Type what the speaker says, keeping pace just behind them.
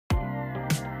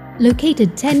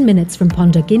Located 10 minutes from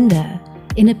Pondok Indah,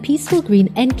 in a peaceful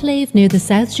green enclave near the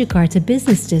South Jakarta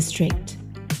Business District,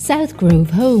 South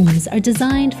Grove homes are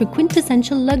designed for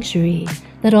quintessential luxury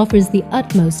that offers the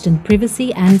utmost in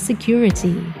privacy and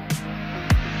security.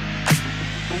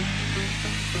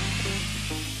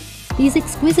 These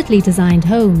exquisitely designed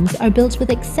homes are built with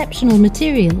exceptional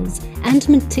materials and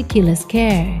meticulous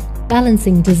care,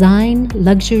 balancing design,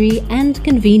 luxury, and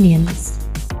convenience.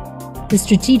 The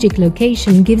strategic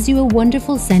location gives you a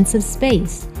wonderful sense of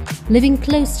space, living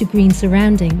close to green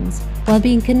surroundings while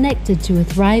being connected to a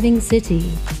thriving city.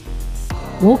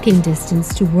 Walking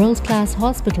distance to world-class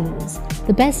hospitals,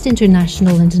 the best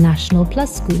international and national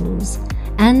plus schools,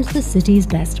 and the city's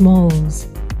best malls,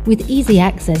 with easy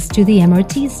access to the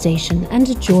MRT station and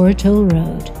Johor Toll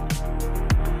Road.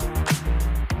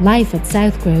 Life at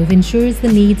South Grove ensures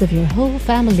the needs of your whole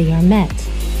family are met,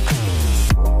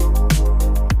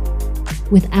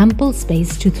 with ample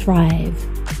space to thrive.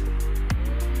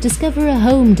 Discover a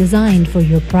home designed for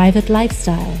your private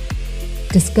lifestyle.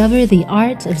 Discover the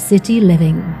art of city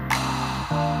living.